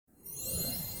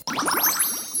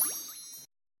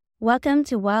Welcome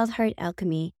to Wild Heart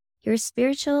Alchemy, your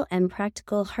spiritual and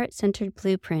practical heart-centered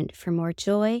blueprint for more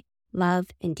joy, love,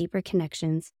 and deeper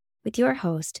connections with your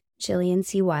host, Jillian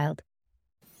C. Wild.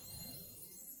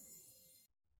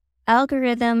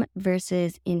 Algorithm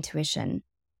versus intuition.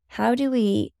 How do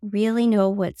we really know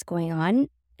what's going on,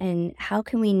 and how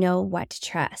can we know what to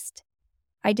trust?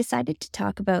 I decided to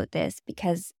talk about this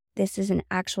because this is an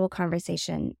actual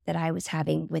conversation that I was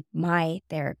having with my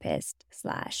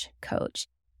therapist/coach.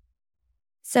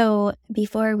 So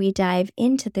before we dive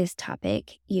into this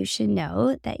topic, you should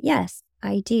know that yes,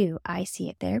 I see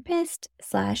a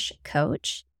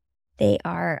therapist/coach. They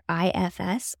are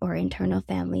IFS or internal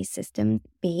family system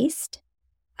based.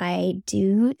 I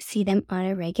do see them on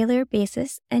a regular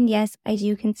basis. And yes, I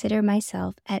do consider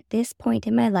myself at this point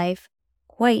in my life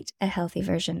quite a healthy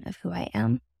version of who I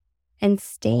am. And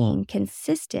staying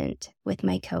consistent with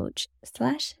my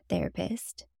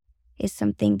coach/therapist is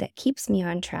something that keeps me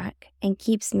on track and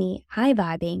keeps me high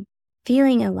vibing,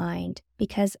 feeling aligned,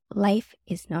 because life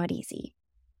is not easy.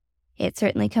 It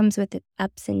certainly comes with its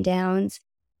ups and downs,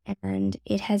 and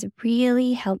it has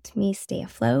really helped me stay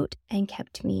afloat and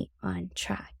kept me on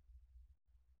track.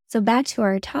 So back to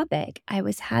our topic, I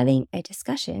was having a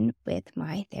discussion with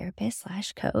my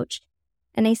therapist/coach,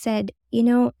 and I said,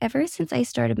 ever since I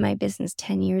started my business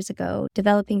 10 years ago,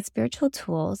 developing spiritual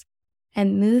tools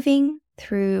and moving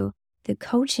through the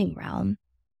coaching realm,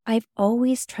 I've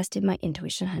always trusted my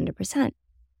intuition 100%.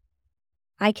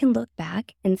 I can look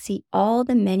back and see all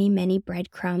the many, many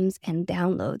breadcrumbs and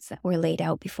downloads that were laid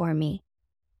out before me.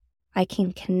 I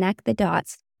can connect the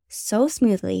dots so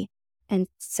smoothly and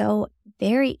so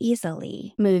very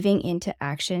easily, moving into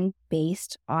action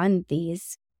based on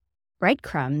these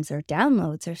breadcrumbs or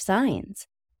downloads or signs.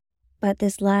 But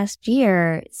this last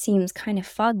year seems kind of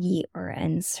foggy or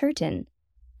uncertain.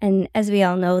 And as we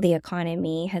all know, the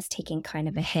economy has taken kind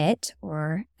of a hit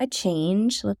or a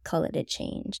change. Let's call it a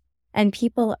change. And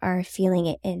people are feeling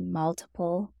it in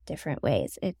multiple different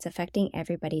ways. It's affecting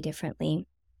everybody differently.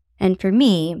 And for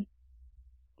me,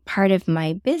 part of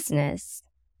my business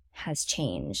has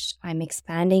changed. I'm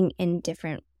expanding in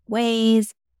different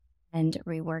ways and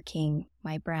reworking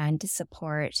my brand to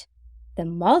support the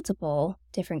multiple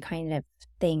different kind of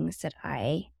things that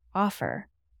I offer.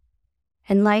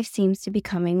 And life seems to be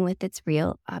coming with its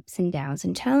real ups and downs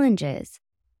and challenges.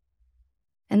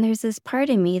 And there's this part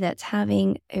of me that's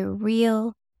having a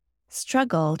real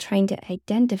struggle trying to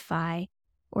identify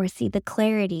or see the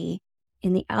clarity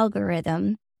in the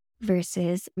algorithm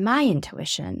versus my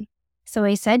intuition. So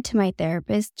I said to my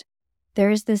therapist,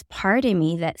 there's this part of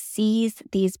me that sees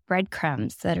these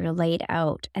breadcrumbs that are laid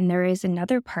out, and there is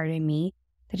another part of me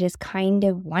that is kind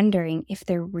of wondering if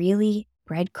they're really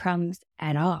breadcrumbs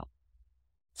at all.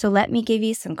 So let me give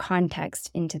you some context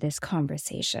into this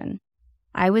conversation.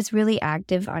 I was really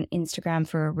active on Instagram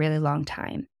for a really long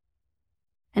time,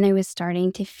 and I was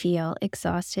starting to feel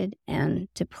exhausted and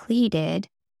depleted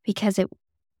because it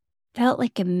felt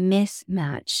like a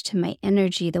mismatch to my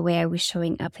energy, the way I was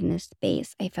showing up in this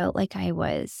space. I felt like I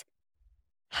was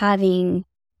having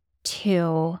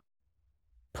to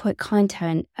put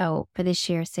content out for the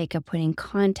sheer sake of putting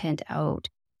content out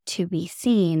to be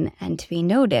seen and to be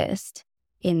noticed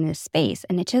in this space.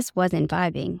 And it just wasn't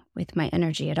vibing with my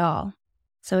energy at all.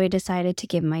 So I decided to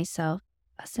give myself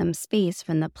some space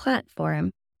from the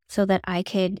platform so that I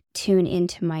could tune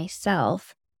into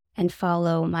myself and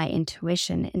follow my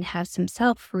intuition and have some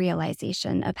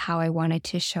self-realization of how I wanted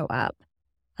to show up,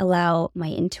 allow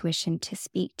my intuition to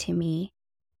speak to me.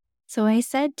 So I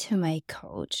said to my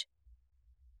coach,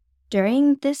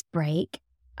 during this break,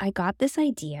 I got this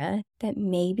idea that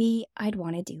maybe I'd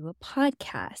want to do a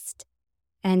podcast.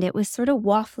 And it was sort of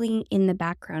waffling in the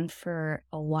background for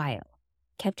a while.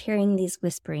 Kept hearing these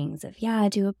whisperings of,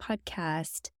 do a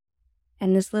podcast.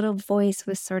 And this little voice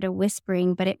was sort of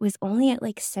whispering, but it was only at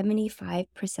like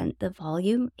 75% the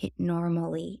volume it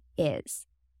normally is.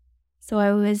 So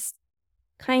I was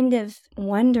kind of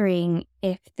wondering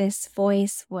if this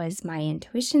voice was my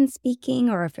intuition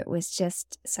speaking or if it was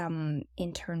just some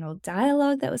internal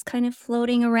dialogue that was kind of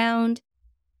floating around.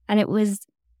 And it was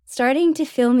starting to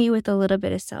fill me with a little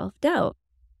bit of self-doubt.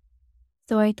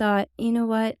 So I thought, you know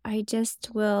what, I just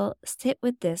will sit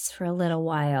with this for a little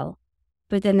while.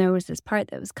 But then there was this part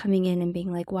that was coming in and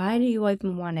being like, why do you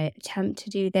even want to attempt to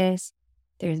do this?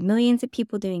 There's millions of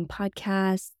people doing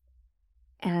podcasts.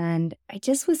 And I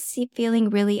just was feeling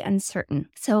really uncertain.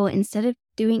 So instead of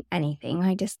doing anything,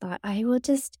 I just thought I will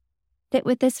just sit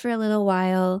with this for a little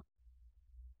while,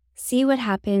 see what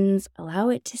happens, allow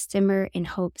it to simmer in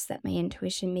hopes that my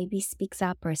intuition maybe speaks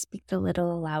up or speaks a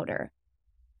little louder.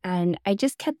 And I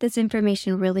just kept this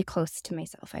information really close to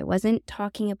myself. I wasn't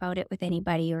talking about it with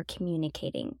anybody or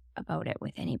communicating about it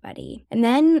with anybody. And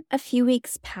then a few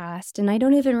weeks passed, and I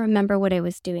don't even remember what I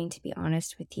was doing, to be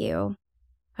honest with you.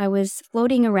 I was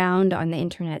floating around on the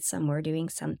internet somewhere doing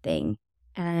something,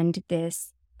 and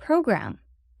this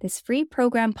free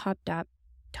program popped up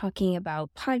talking about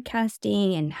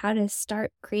podcasting and how to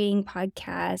start creating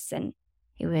podcasts. And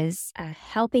it was a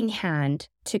helping hand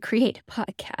to create a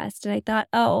podcast. And I thought,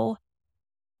 oh,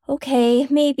 okay,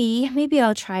 maybe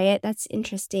I'll try it. That's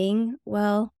interesting.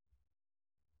 Well,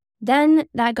 then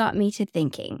that got me to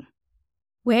thinking,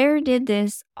 where did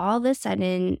this all of a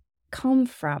sudden come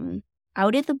from?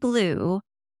 Out of the blue,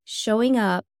 showing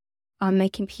up on my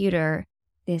computer,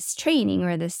 this training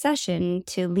or this session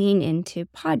to lean into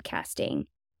podcasting.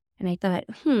 And I thought,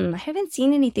 I haven't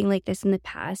seen anything like this in the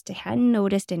past. I hadn't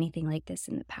noticed anything like this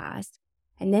in the past.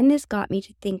 And then this got me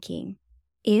to thinking,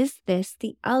 is this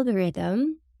the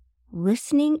algorithm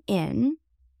listening in,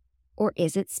 or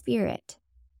is it spirit?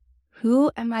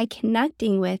 Who am I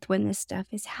connecting with when this stuff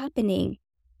is happening?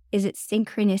 Is it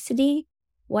synchronicity?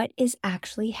 What is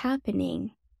actually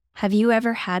happening? Have you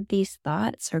ever had these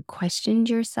thoughts or questioned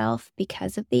yourself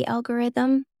because of the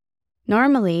algorithm?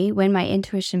 Normally, when my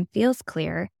intuition feels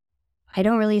clear, I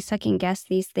don't really second guess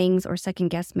these things or second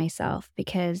guess myself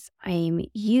because I'm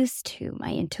used to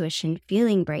my intuition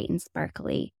feeling bright and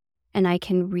sparkly, and I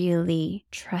can really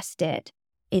trust it.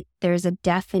 There's a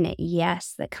definite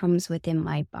yes that comes within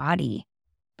my body.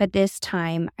 But this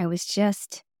time I was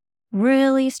just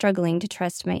really struggling to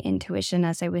trust my intuition.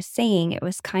 As I was saying, it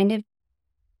was kind of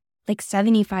like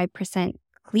 75%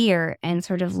 clear and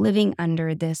sort of living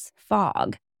under this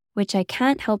fog, which I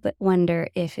can't help but wonder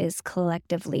if is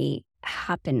collectively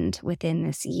happened within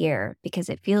this year, because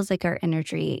it feels like our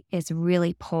energy is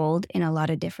really pulled in a lot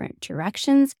of different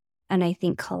directions. And I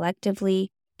think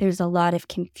collectively, there's a lot of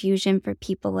confusion for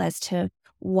people as to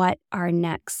what our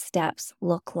next steps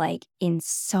look like in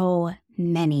so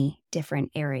many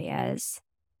different areas.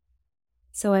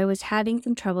 So I was having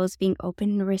some troubles being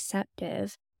open and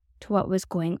receptive to what was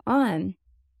going on.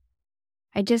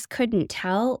 I just couldn't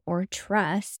tell or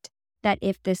trust that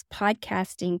if this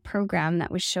podcasting program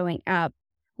that was showing up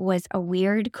was a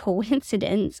weird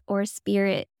coincidence or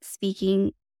spirit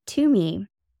speaking to me.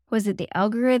 Was it the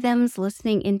algorithms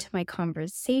listening into my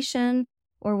conversation,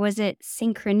 or was it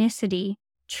synchronicity,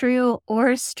 true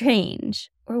or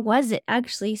strange? Or was it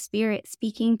actually spirit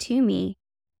speaking to me?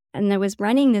 And I was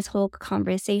running this whole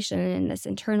conversation and this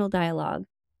internal dialogue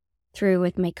through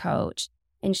with my coach.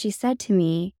 And she said to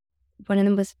me one of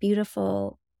the most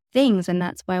beautiful things, and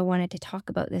that's why I wanted to talk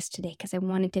about this today, because I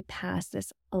wanted to pass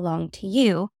this along to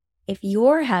you. If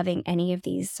you're having any of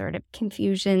these sort of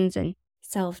confusions and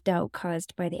self-doubt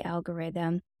caused by the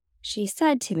algorithm, she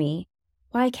said to me,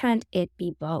 why can't it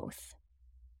be both?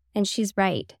 And she's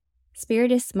right.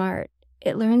 Spirit is smart.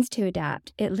 It learns to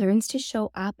adapt. It learns to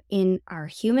show up in our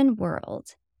human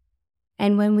world.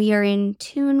 And when we are in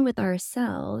tune with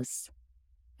ourselves,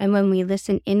 and when we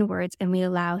listen inwards and we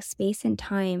allow space and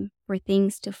time for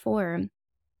things to form,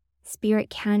 spirit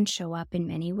can show up in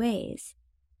many ways.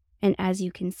 And as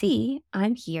you can see,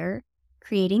 I'm here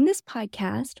creating this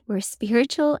podcast where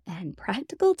spiritual and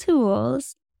practical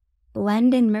tools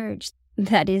blend and merge.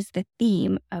 That is the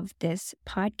theme of this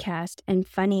podcast. And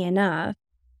funny enough,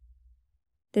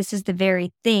 this is the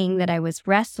very thing that I was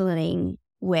wrestling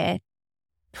with: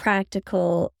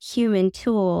 practical human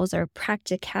tools or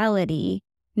practicality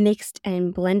mixed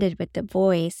and blended with the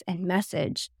voice and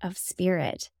message of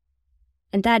spirit.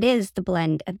 And that is the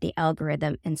blend of the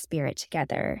algorithm and spirit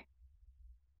together.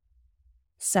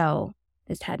 So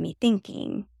this had me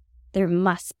thinking, there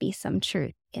must be some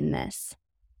truth in this.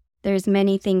 There's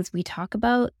many things we talk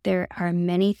about. There are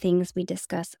many things we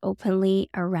discuss openly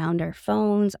around our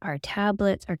phones, our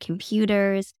tablets, our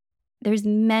computers. There's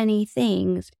many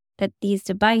things that these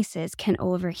devices can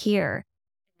overhear.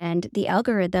 And the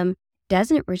algorithm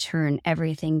doesn't return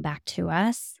everything back to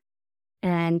us.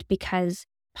 And because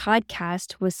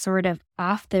podcast was sort of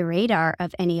off the radar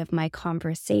of any of my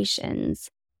conversations,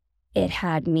 it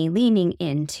had me leaning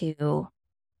into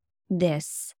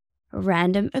this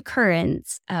random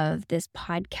occurrence of this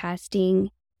podcasting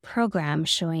program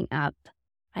showing up.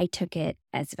 I took it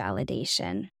as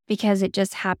validation because it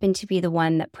just happened to be the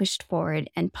one that pushed forward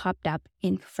and popped up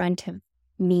in front of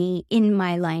me in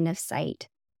my line of sight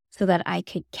so that I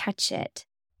could catch it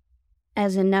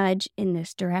as a nudge in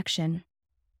this direction.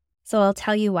 So I'll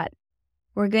tell you what,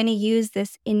 we're going to use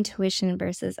this intuition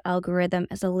versus algorithm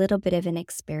as a little bit of an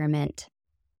experiment.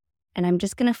 And I'm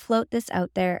just going to float this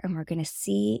out there and we're going to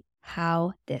see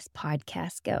how this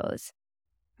podcast goes.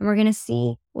 And we're going to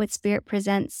see what Spirit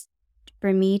presents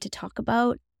for me to talk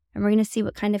about. And we're going to see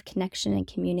what kind of connection and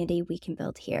community we can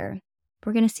build here.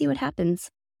 We're going to see what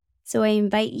happens. So I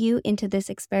invite you into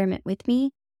this experiment with me,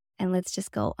 and let's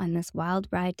just go on this wild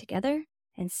ride together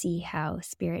and see how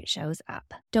Spirit shows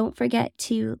up. Don't forget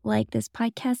to like this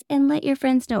podcast and let your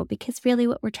friends know, because really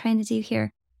what we're trying to do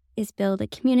here is build a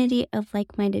community of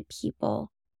like-minded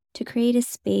people to create a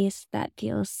space that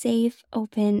feels safe,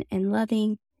 open, and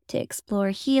loving to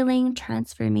explore healing,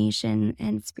 transformation,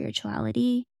 and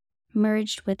spirituality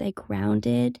merged with a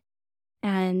grounded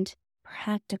and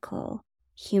practical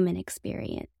human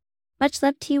experience. Much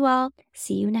love to you all.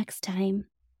 See you next time.